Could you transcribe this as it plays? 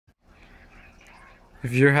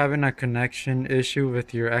If you're having a connection issue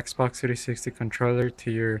with your Xbox 360 controller to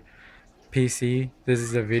your PC, this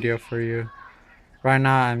is a video for you. Right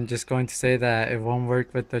now, I'm just going to say that it won't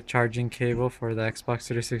work with the charging cable for the Xbox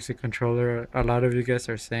 360 controller. A lot of you guys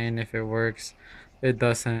are saying if it works, it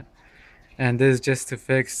doesn't. And this is just to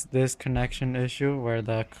fix this connection issue where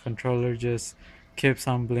the controller just keeps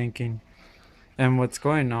on blinking. And what's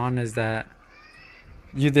going on is that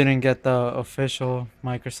you didn't get the official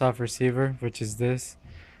Microsoft receiver, which is this,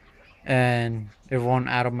 and it won't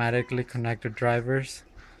automatically connect the drivers.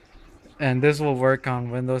 And this will work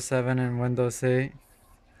on Windows 7 and Windows 8.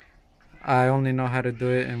 I only know how to do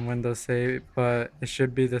it in Windows 8, but it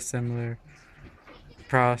should be the similar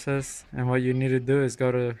process. And what you need to do is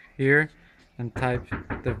go to here and type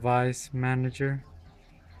device manager.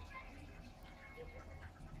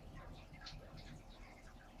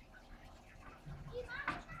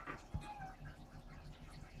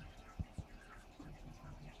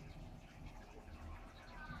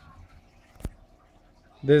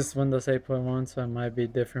 This is Windows 8.1, so it might be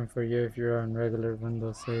different for you if you're on regular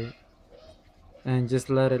Windows 8. And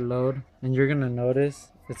just let it load, and you're gonna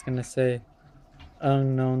notice it's gonna say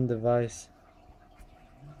unknown device.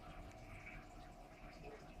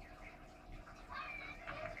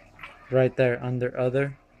 Right there under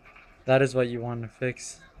other. That is what you want to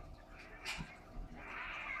fix.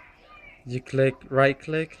 You right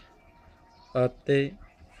click, update.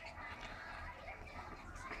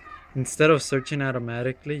 Instead of searching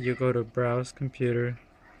automatically, you go to browse computer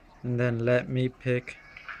and then let me pick.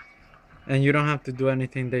 And you don't have to do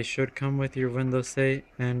anything. They should come with your Windows 8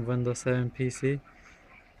 and Windows 7 PC.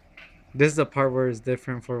 This is the part where it's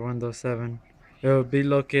different for Windows 7. It will be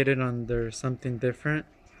located under something different.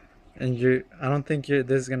 And I don't think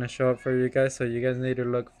this is gonna show up for you guys, so you guys need to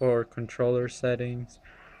look for controller settings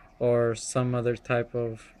or some other type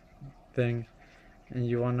of thing, and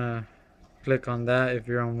you wanna click on that if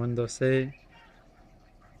you're on Windows 8,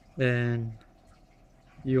 and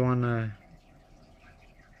you wanna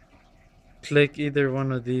click either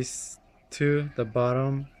one of these two, the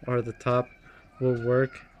bottom or the top will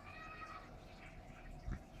work.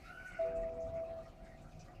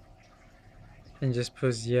 And just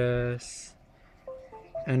push yes,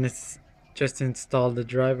 and it's just installed the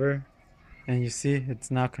driver, and you see it's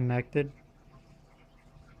now connected.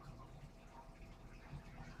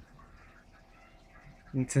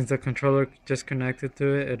 And since the controller just connected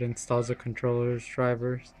to it, it installs the controller's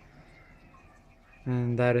drivers,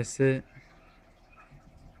 and that is it.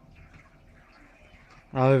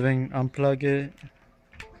 I'll even unplug it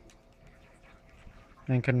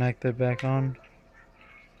and connect it back on,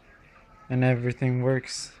 and everything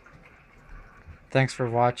works. Thanks for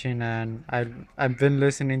watching, and I've been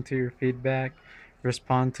listening to your feedback,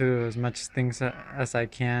 respond to as much things as I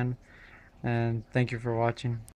can, and thank you for watching.